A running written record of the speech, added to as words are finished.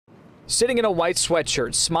Sitting in a white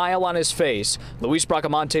sweatshirt, smile on his face, Luis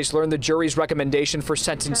Bracamontes learned the jury's recommendation for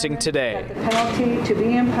sentencing today. The penalty to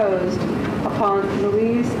be imposed upon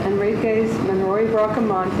Luis Enriquez Monroy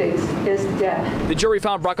Bracamontes is death. The jury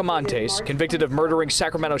found Bracamontes, convicted of murdering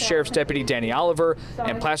Sacramento Sheriff's Deputy Danny Oliver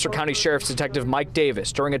and Placer County Sheriff's Detective Mike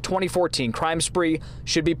Davis during a 2014 crime spree,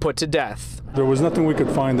 should be put to death. There was nothing we could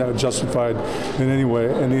find that justified in any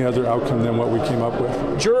way any other outcome than what we came up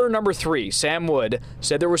with. Juror number 3, Sam Wood,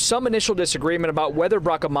 said there was some initial disagreement about whether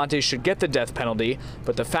Bracamontes should get the death penalty,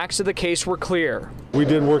 but the facts of the case were clear. We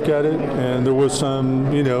did work at it, and there was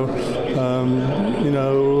some,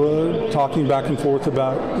 talking back and forth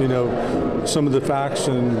about, some of the facts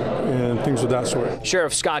and things of that sort.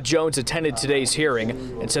 Sheriff Scott Jones attended today's hearing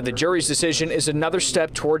and said the jury's decision is another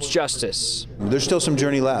step towards justice. There's still some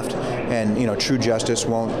journey left, and true justice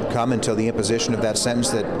won't come until the imposition of that sentence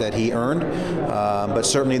that he earned. But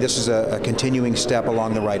certainly this is a continuing step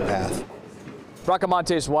along the right path.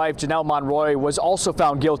 Bracamontes' wife, Janelle Monroy, was also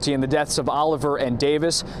found guilty in the deaths of Oliver and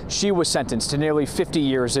Davis. She was sentenced to nearly 50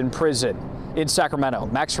 years in prison. In Sacramento,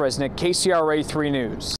 Max Resnick, KCRA 3 News.